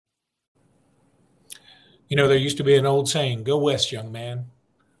There used to be an old saying, go west, young man.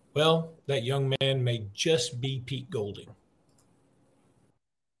 Well, that young man may just be Pete Golding.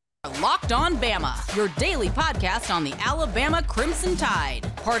 Locked On Bama, your daily podcast on the Alabama Crimson Tide.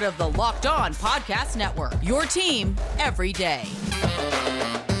 Part of the Locked On Podcast Network, your team every day.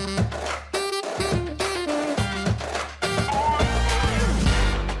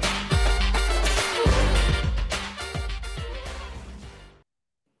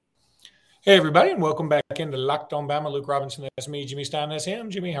 Hey, everybody, and welcome back into Locked On Bama. Luke Robinson, that's me. Jimmy Stein, that's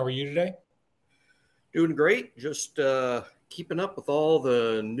him. Jimmy, how are you today? Doing great. Just keeping up with all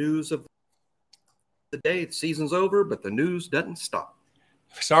the news of the day. The season's over, but the news doesn't stop.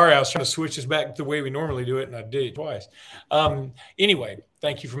 Sorry, I was trying to switch us back to the way we normally do it, and I did it twice. Anyway,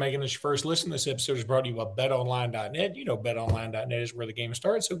 thank you for making this your first listen. This episode is brought to you by BetOnline.net. You know BetOnline.net is where the game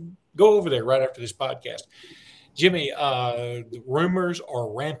starts, so go over there right after this podcast. Jimmy, the rumors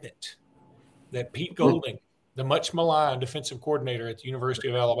are rampant that Pete Golding, the much maligned defensive coordinator at the University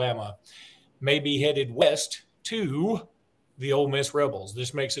of Alabama, may be headed west to the Ole Miss Rebels.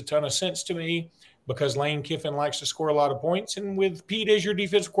 This makes a ton of sense to me because Lane Kiffin likes to score a lot of points, and with Pete as your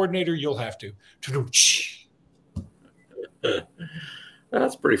defensive coordinator, you'll have to.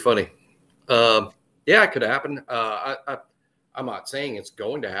 That's pretty funny. Yeah, it could happen. I'm not saying it's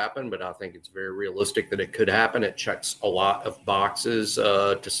going to happen, but I think it's very realistic that it could happen. It checks a lot of boxes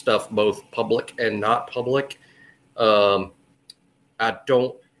to stuff both public and not public. Here's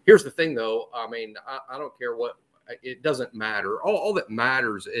the thing, though. I mean, I don't care what. It doesn't matter. All that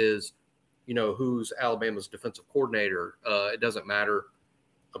matters is, who's Alabama's defensive coordinator. It doesn't matter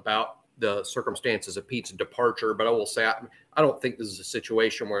about the circumstances of Pete's departure. But I will say, I don't think this is a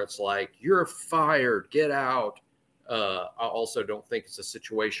situation where it's like, you're fired, get out. I also don't think it's a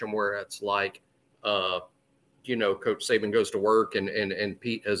situation where it's like, Coach Saban goes to work and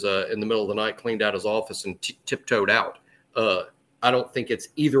Pete has in the middle of the night cleaned out his office and tiptoed out. I don't think it's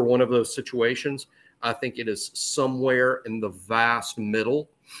either one of those situations. I think it is somewhere in the vast middle.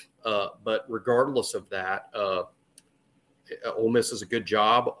 But regardless of that, Ole Miss is a good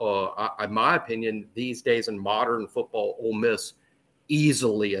job. In my opinion, these days in modern football, Ole Miss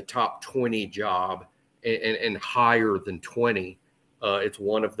easily a top 20 job. And higher than 20. It's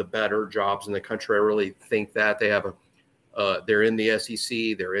one of the better jobs in the country. I really think that they have they're in the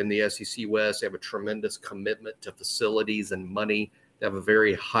SEC. They're in the SEC West. They have a tremendous commitment to facilities and money. They have a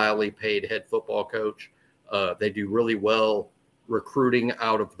very highly paid head football coach. They do really well recruiting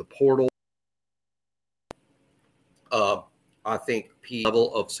out of the portal. I think P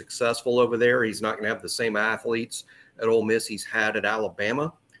level of successful over there. He's not going to have the same athletes at Ole Miss he's had at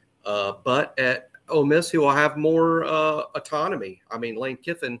Alabama. But at Ole Miss, he will have more autonomy. I mean, Lane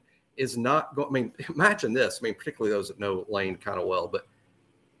Kiffin is not going. I mean, imagine this. I mean, particularly those that know Lane kind of well, but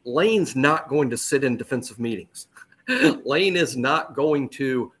Lane's not going to sit in defensive meetings. Lane is not going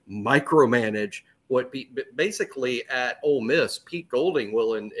to micromanage what basically at Ole Miss, Pete Golding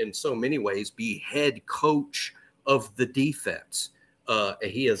will in so many ways be head coach of the defense.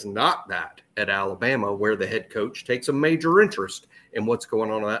 He is not that at Alabama, where the head coach takes a major interest in what's going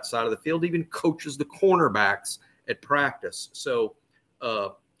on that side of the field, even coaches the cornerbacks at practice. So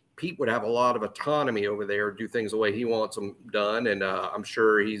Pete would have a lot of autonomy over there, do things the way he wants them done, and I'm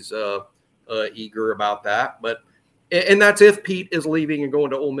sure he's eager about that. And that's if Pete is leaving and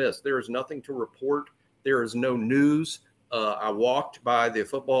going to Ole Miss. There is nothing to report. There is no news. I walked by the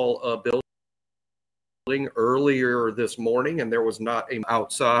football building earlier this morning, and there was not a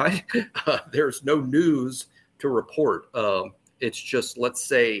outside. There's no news to report. It's just, let's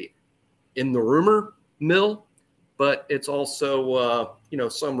say, in the rumor mill, but it's also,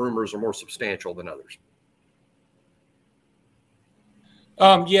 some rumors are more substantial than others.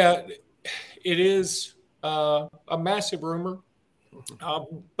 Yeah, it is a massive rumor,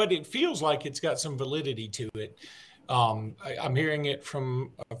 but it feels like it's got some validity to it. I'm hearing it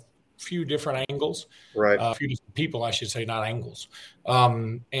from a few different angles, right? A few different people, I should say, not angles.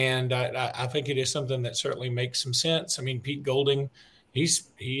 And I think it is something that certainly makes some sense. I mean, Pete Golding, he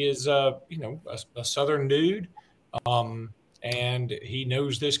is a Southern dude, and he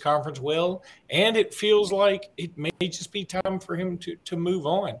knows this conference well. And it feels like it may just be time for him to move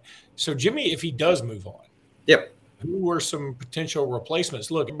on. So, Jimmy, if he does move on, yep, who are some potential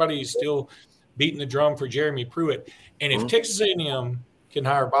replacements? Look, everybody's still beating the drum for Jeremy Pruitt, and if Texas A&M can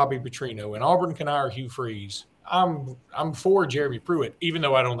hire Bobby Petrino and Auburn can hire Hugh Freeze, I'm for Jeremy Pruitt, even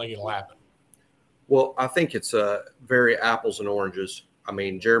though I don't think it'll happen. Well, I think it's very apples and oranges. I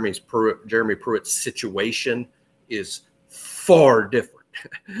mean, Jeremy Pruitt's situation is far different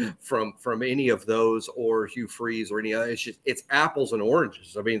from any of those or Hugh Freeze or any other. It's apples and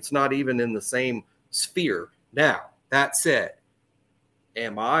oranges. I mean, it's not even in the same sphere. Now, that said,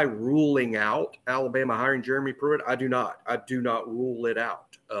 am I ruling out Alabama hiring Jeremy Pruitt? I do not. I do not rule it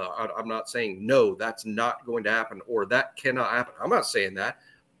out. I'm not saying, no, that's not going to happen or that cannot happen. I'm not saying that.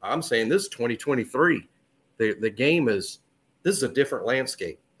 I'm saying this is 2023. The game is – this is a different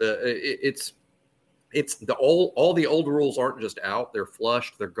landscape. It's all the old rules aren't just out. They're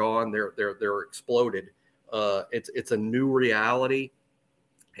flushed. They're gone. They're exploded. It's a new reality,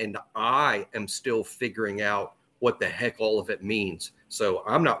 and I am still figuring out what the heck all of it means. So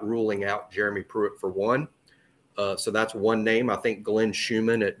I'm not ruling out Jeremy Pruitt for one. So that's one name. I think Glenn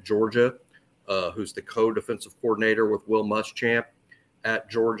Schumann at Georgia, who's the co-defensive coordinator with Will Muschamp at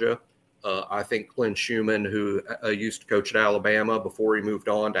Georgia. I think Glenn Schumann, who used to coach at Alabama before he moved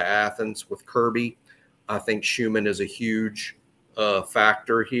on to Athens with Kirby. I think Schumann is a huge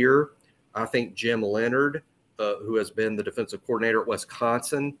factor here. I think Jim Leonhard, who has been the defensive coordinator at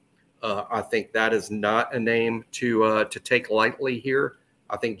Wisconsin, I think that is not a name to take lightly here.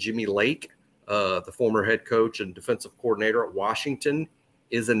 I think Jimmy Lake, the former head coach and defensive coordinator at Washington,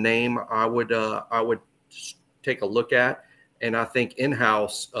 is a name I would take a look at. And I think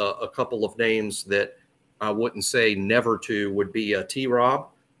in-house, a couple of names that I wouldn't say never to would be T-Rob,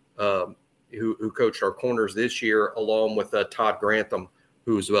 who coached our corners this year, along with Todd Grantham,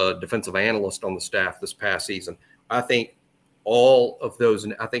 who's a defensive analyst on the staff this past season. I think all of those,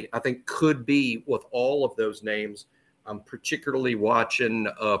 I think could be with all of those names. I'm particularly watching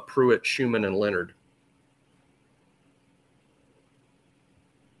Pruitt, Schumann, and Leonhard.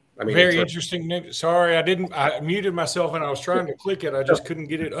 I mean, very interesting. Sorry, I muted myself and I was trying to click it. I just couldn't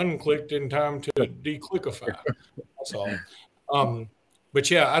get it unclicked in time to declickify. That's all.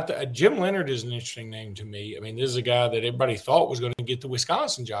 But yeah, Jim Leonhard is an interesting name to me. I mean, this is a guy that everybody thought was going to get the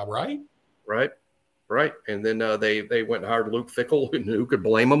Wisconsin job, right? Right. And then they went and hired Luke Fickell, and who could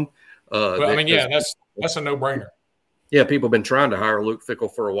blame them? That's a no-brainer. Yeah, people have been trying to hire Luke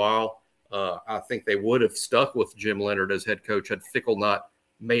Fickell for a while. I think they would have stuck with Jim Leonhard as head coach had Fickell not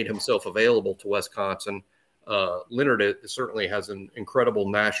made himself available to Wisconsin. Leonhard certainly has an incredible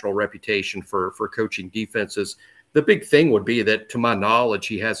national reputation for coaching defenses. The big thing would be that, to my knowledge,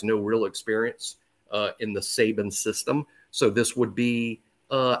 he has no real experience in the Saban system. So this would be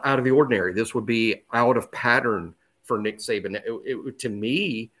out of the ordinary. This would be out of pattern for Nick Saban. It to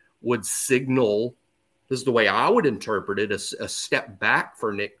me, would signal, this is the way I would interpret it, a step back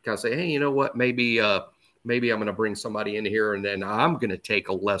for Nick. Kind of say, hey, you know what, maybe I'm going to bring somebody in here and then I'm going to take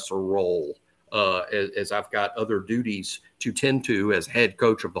a lesser role as I've got other duties to tend to as head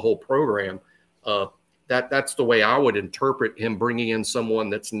coach of the whole program. That's the way I would interpret him bringing in someone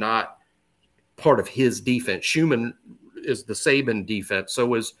that's not part of his defense. Schumann is the Saban defense.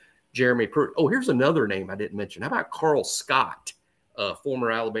 So is Jeremy Pruitt. Oh, here's another name I didn't mention. How about Carl Scott,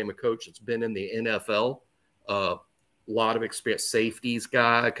 former Alabama coach that's been in the NFL? A lot of experience, safeties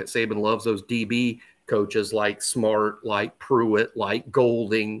guy. Saban loves those DB coaches like Smart, like Pruitt, like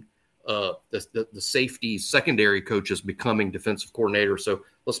Golding. The safety secondary coaches becoming defensive coordinator. So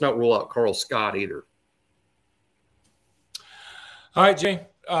let's not rule out Carl Scott either. All right, Jay,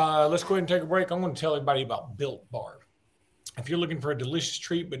 let's go ahead and take a break. I'm going to tell everybody about Built Bar. If you're looking for a delicious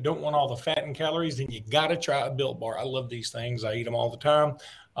treat but don't want all the fat and calories, then you got to try a Built Bar. I love these things. I eat them all the time.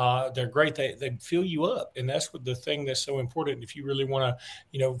 They're great. They fill you up, and that's what the thing that's so important. If you really want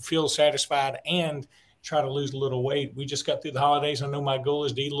to, feel satisfied and try to lose a little weight. We just got through the holidays. I know my goal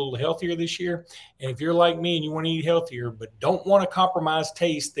is to eat a little healthier this year. And if you're like me and you want to eat healthier but don't want to compromise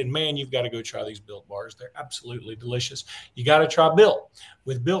taste, then, man, you've got to go try these Built Bars. They're absolutely delicious. You got to try Built.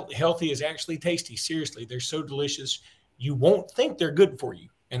 With Built, healthy is actually tasty. Seriously, they're so delicious. You won't think they're good for you.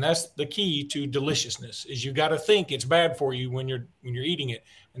 And that's the key to deliciousness, is you got to think it's bad for you when you're eating it.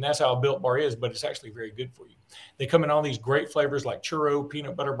 And that's how a Built Bar is, but it's actually very good for you. They come in all these great flavors like churro,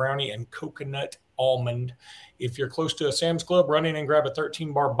 peanut butter brownie, and coconut almond. If you're close to a Sam's Club, run in and grab a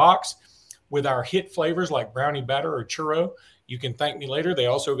 13-bar box with our hit flavors like brownie batter or churro. You can thank me later. They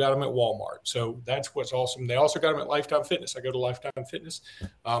also got them at Walmart. So that's what's awesome. They also got them at Lifetime Fitness. I go to Lifetime Fitness.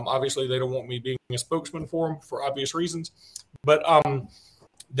 Obviously, they don't want me being a spokesman for them for obvious reasons. But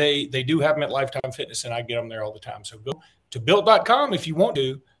they do have them at Lifetime Fitness, and I get them there all the time. So go to Built.com if you want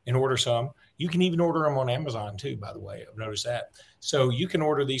to and order some. You can even order them on Amazon too, by the way. I've noticed that. So you can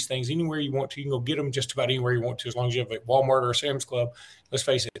order these things anywhere you want to. You can go get them just about anywhere you want to, as long as you have a Walmart or a Sam's Club. Let's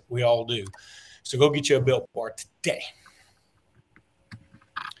face it, we all do. So go get you a Built Bar today.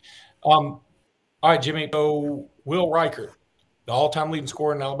 All right, Jimmy. So Will Reichert, the all-time leading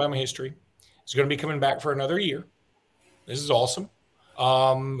scorer in Alabama history, is going to be coming back for another year. This is awesome.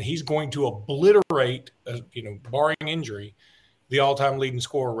 He's going to obliterate, barring injury, the all-time leading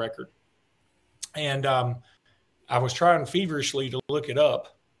scorer record. And I was trying feverishly to look it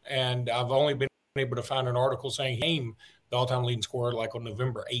up, and I've only been able to find an article saying he became the all-time leading scorer like on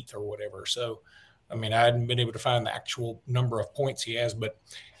November 8th or whatever. So, I mean, I hadn't been able to find the actual number of points he has, but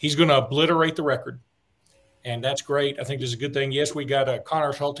he's going to obliterate the record, and that's great. I think this is a good thing. Yes, we got a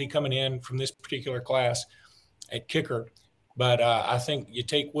Connor Schulte coming in from this particular class at kicker, but I think you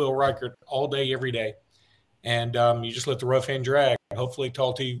take Will Reichert all day, every day, and you just let the rough end drag. Hopefully,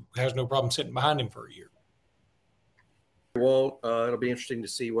 Talty has no problem sitting behind him for a year. Well, it'll be interesting to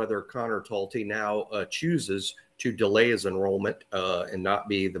see whether Connor Talty now chooses to delay his enrollment and not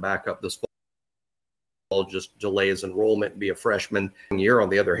be the backup this fall, just delay his enrollment and be a freshman year. On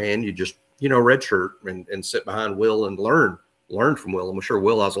the other hand, you just, redshirt and sit behind Will and learn from Will. I'm sure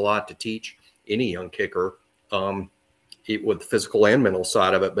Will has a lot to teach any young kicker with the physical and mental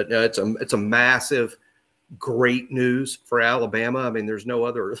side of it. But it's a massive, great news for Alabama. I mean, there's no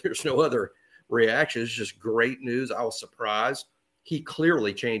other reaction. It's just great news. I was surprised. He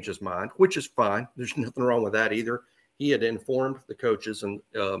clearly changed his mind, which is fine. There's nothing wrong with that either. He had informed the coaches in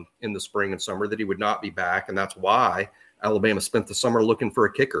the spring and summer that he would not be back, and that's why Alabama spent the summer looking for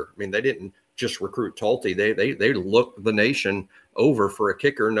a kicker. I mean, they didn't just recruit Talty. They looked the nation over for a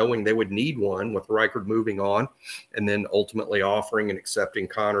kicker, knowing they would need one with Reichert moving on, and then ultimately offering and accepting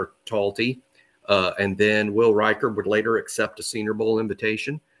Connor Talty. And then Will Reichert would later accept a Senior Bowl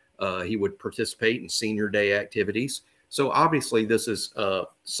invitation. He would participate in senior day activities. So obviously this is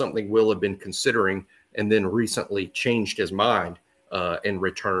something Will had been considering and then recently changed his mind and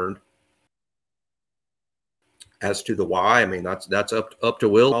returned. As to the why, I mean, that's up to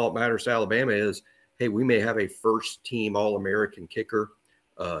Will. All that matters to Alabama is, hey, we may have a first-team All-American kicker.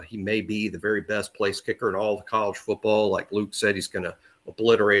 He may be the very best place kicker in all of college football. Like Luke said, he's going to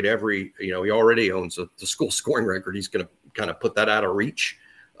obliterate every, he already owns the school scoring record. He's going to kind of put that out of reach.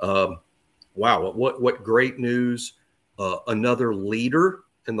 Wow, what great news. Another leader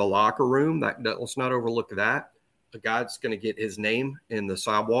in the locker room. Let's not overlook that. A guy that's going to get his name in the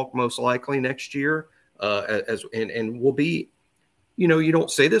sidewalk most likely next year. And will be, you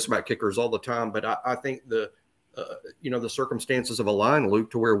don't say this about kickers all the time, but I think the circumstances of a line, Luke,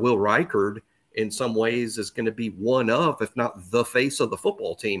 to where Will Reichert in some ways is going to be one of, if not the face of the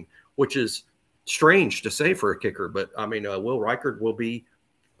football team, which is strange to say for a kicker. But I mean, Will Reichert will be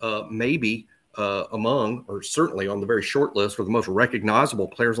maybe among, or certainly on the very short list for the most recognizable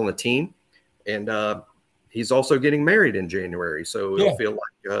players on the team. And he's also getting married in January. So it'll feel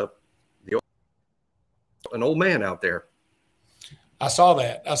like an old man out there. I saw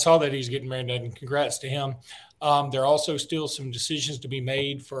that he's getting married, and congrats to him. There are also still some decisions to be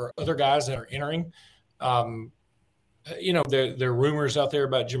made for other guys that are entering. There are rumors out there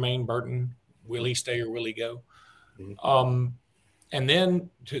about Jermaine Burton. Will he stay or will he go? Mm-hmm. And then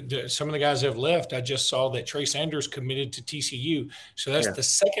some of the guys that have left, I just saw that Trey Sanders committed to TCU. So that's the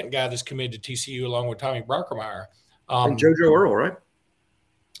second guy that's committed to TCU along with Tommy Brockermeyer. And JoJo Earle, right?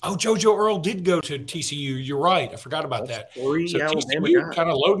 Oh, JoJo Earle did go to TCU. You're right. I forgot about that. So TCU kind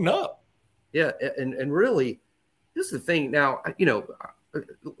of loading up. Yeah, and really, this is the thing. Now,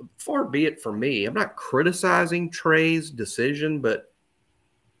 far be it from me. I'm not criticizing Trey's decision, but,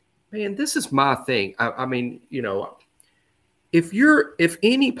 man, this is my thing. I mean, if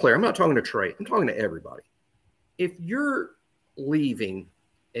any player, I'm not talking to Trey, I'm talking to everybody. If you're leaving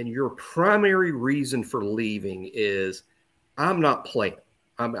and your primary reason for leaving is I'm not playing,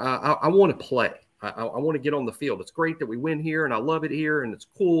 I want to play. I want to get on the field. It's great that we win here and I love it here and it's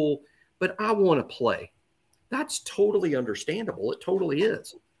cool, but I want to play. That's totally understandable. It totally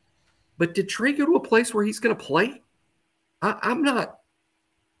is. But did Trey go to a place where he's going to play? I'm not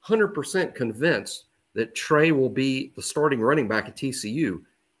 100% convinced that Trey will be the starting running back at TCU.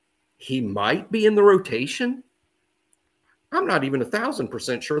 He might be in the rotation. I'm not even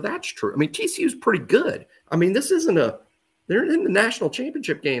 1,000% sure that's true. I mean, TCU's pretty good. I mean, this isn't they're in the national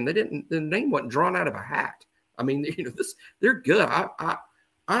championship game. The name wasn't drawn out of a hat. I mean, they're good.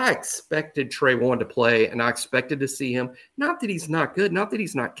 I expected Trey wanted to play, and I expected to see him. Not that he's not good, not that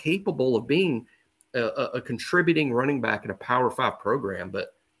he's not capable of being a contributing running back in a Power 5 program,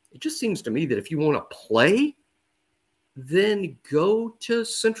 but it just seems to me that if you want to play, then go to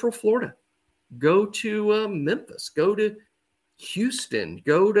Central Florida, go to Memphis, go to Houston,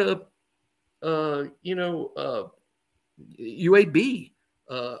 go to UAB.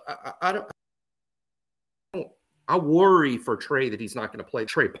 I worry for Trey that he's not going to play.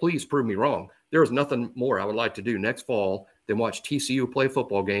 Trey, please prove me wrong. There is nothing more I would like to do next fall than watch TCU play a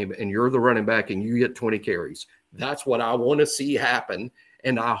football game and you're the running back and you get 20 carries. That's what I want to see happen,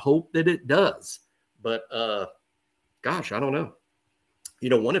 and I hope that it does. But, gosh, I don't know.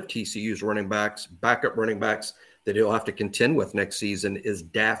 one of TCU's backup running backs that he'll have to contend with next season is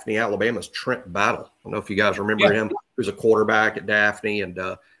Daphne, Alabama's Trent Battle. I don't know if you guys remember him. He was a quarterback at Daphne and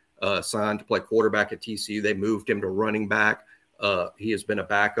signed to play quarterback at TCU. They moved him to running back. He has been a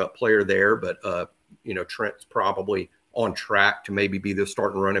backup player there, but, Trent's probably on track to maybe be the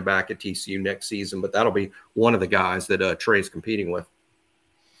starting running back at TCU next season. But that'll be one of the guys that Trey's competing with.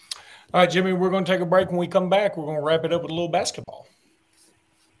 All right, Jimmy, we're going to take a break. When we come back, we're going to wrap it up with a little basketball.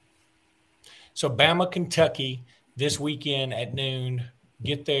 So Bama, Kentucky this weekend at noon.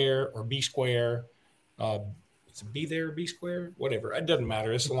 Get there or be square. Is it be there or be square? Whatever. It doesn't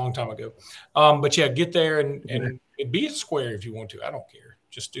matter. It's a long time ago. But yeah, get there and be a square if you want to. I don't care.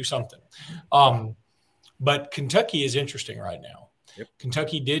 Just do something. But Kentucky is interesting right now. Yep.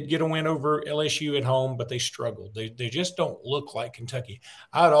 Kentucky did get a win over LSU at home, but they struggled. They just don't look like Kentucky.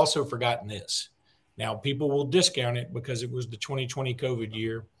 I had also forgotten this. Now, people will discount it because it was the 2020 COVID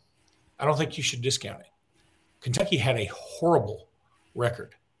year. I don't think you should discount it. Kentucky had a horrible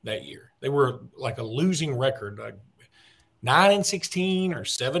record that year. They were like a losing record, like 9-16 or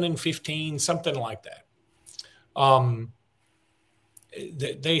 7-15, something like that.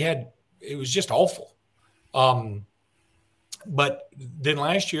 It was just awful. But then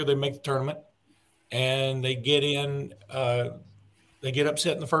last year they make the tournament and they get in, they get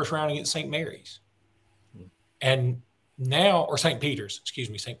upset in the first round against St. Mary's. And now, or St. Peter's.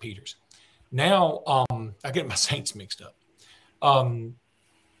 Now, I get my Saints mixed up.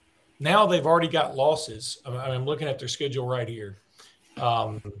 Now they've already got losses. I'm looking at their schedule right here.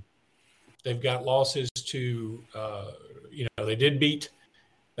 They've got losses to, they did beat,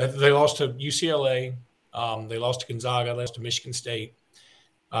 they lost to UCLA. They lost to Gonzaga, they lost to Michigan State.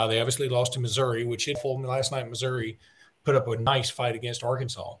 They obviously lost to Missouri, which hit full last night. Missouri put up a nice fight against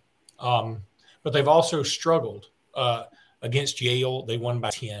Arkansas. But they've also struggled against Yale. They won by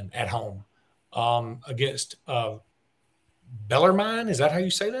 10 at home. Against Bellarmine, is that how you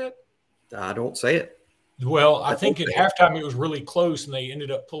say that? I don't say it. Well, I think at halftime it was really close, and they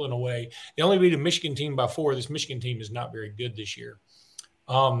ended up pulling away. They only beat a Michigan team by 4. This Michigan team is not very good this year.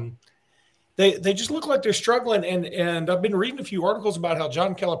 They just look like they're struggling, and I've been reading a few articles about how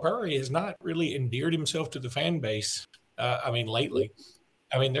John Calipari has not really endeared himself to the fan base. Lately.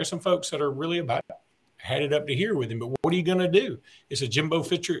 There's some folks that are really had it up to here with him, but what are you going to do? It's a Jimbo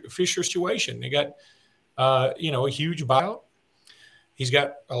Fisher situation. They got, a huge buyout. He's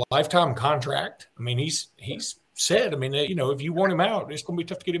got a lifetime contract. He's said, if you want him out, it's going to be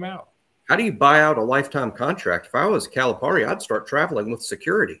tough to get him out. How do you buy out a lifetime contract? If I was Calipari, I'd start traveling with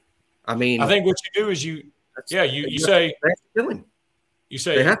security. I think what you do is you say, you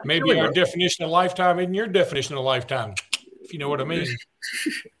say, maybe our definition of lifetime isn't your definition of lifetime, if you know what I mean.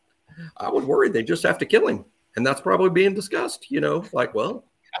 I would worry they just have to kill him. And that's probably being discussed, what's the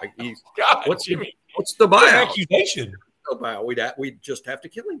buyout? Accusation. No buyout. We'd just have to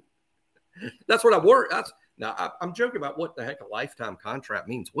kill him. That's what I worry. I'm joking about what the heck a lifetime contract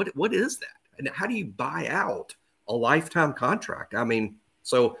means. What is that? And how do you buy out a lifetime contract?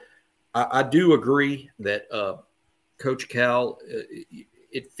 So I do agree that Coach Cal,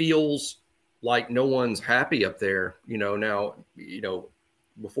 it feels like no one's happy up there, now,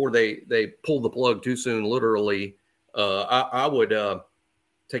 before they pull the plug too soon, literally, I would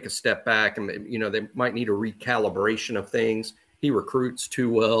take a step back and, they might need a recalibration of things. He recruits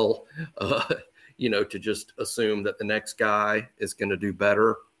too well, to just assume that the next guy is going to do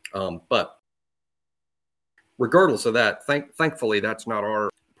better. But regardless of that, thankfully, that's not our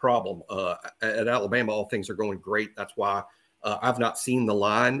problem. At Alabama, all things are going great. That's why I've not seen the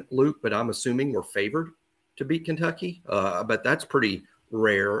line, Luke, but I'm assuming we're favored to beat Kentucky. But that's pretty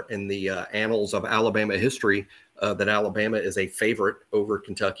rare in the annals of Alabama history that Alabama is a favorite over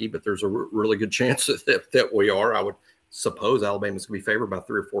Kentucky. But there's a really good chance that we are. I would suppose Alabama's going to be favored by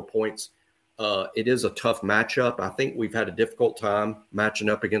 3 or 4 points. It is a tough matchup. I think we've had a difficult time matching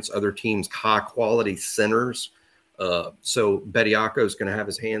up against other teams' high-quality centers. So Bediako is going to have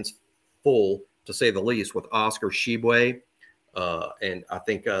his hands full, to say the least, with Oscar Tshiebwe. And I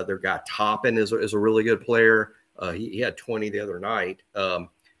think their guy Toppin is a really good player. He had 20 the other night.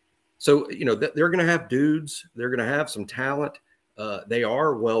 So, they're going to have dudes. They're going to have some talent. They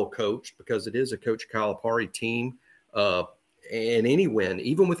are well coached because it is a Coach Calipari team. And any win,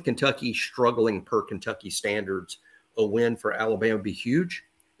 even with Kentucky struggling per Kentucky standards, a win for Alabama would be huge.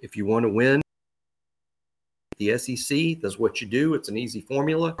 If you want to win the SEC, that's what you do. It's an easy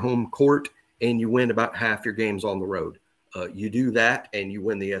formula, home court, and you win about half your games on the road. You do that, and you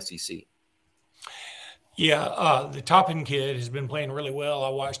win the SEC. Yeah, the Toppin kid has been playing really well. I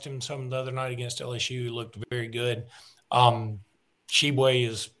watched him some the other night against LSU. He looked very good. Sheboy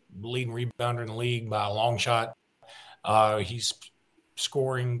is leading rebounder in the league by a long shot. He's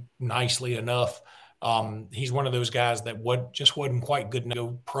scoring nicely enough. He's one of those guys that just wasn't quite good enough to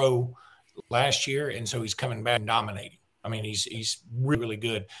go pro last year, and so he's coming back and dominating. I mean, he's really, really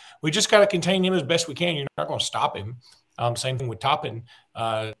good. We just got to contain him as best we can. You're not going to stop him. Same thing with Toppin.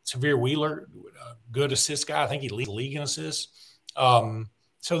 Severe Wheeler, good assist guy. I think he leads the league in assists.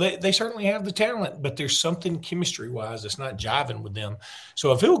 So they certainly have the talent, but there's something chemistry-wise that's not jiving with them.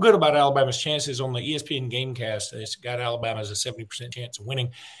 So I feel good about Alabama's chances on the ESPN Gamecast. It's got Alabama as a 70% chance of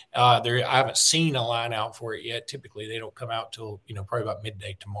winning. I haven't seen a line out for it yet. Typically, they don't come out till probably about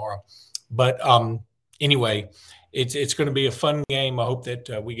midday tomorrow. But anyway, it's going to be a fun game. I hope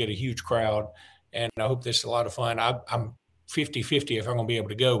that we get a huge crowd, and I hope this is a lot of fun. I'm 50-50 if I'm going to be able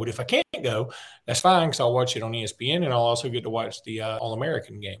to go. But if I can't go, that's fine because I'll watch it on ESPN, and I'll also get to watch the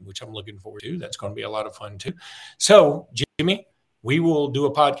All-American game, which I'm looking forward to. That's going to be a lot of fun too. So, Jimmy, we will do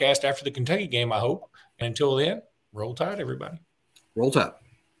a podcast after the Kentucky game, I hope. And until then, roll tide, everybody. Roll tide.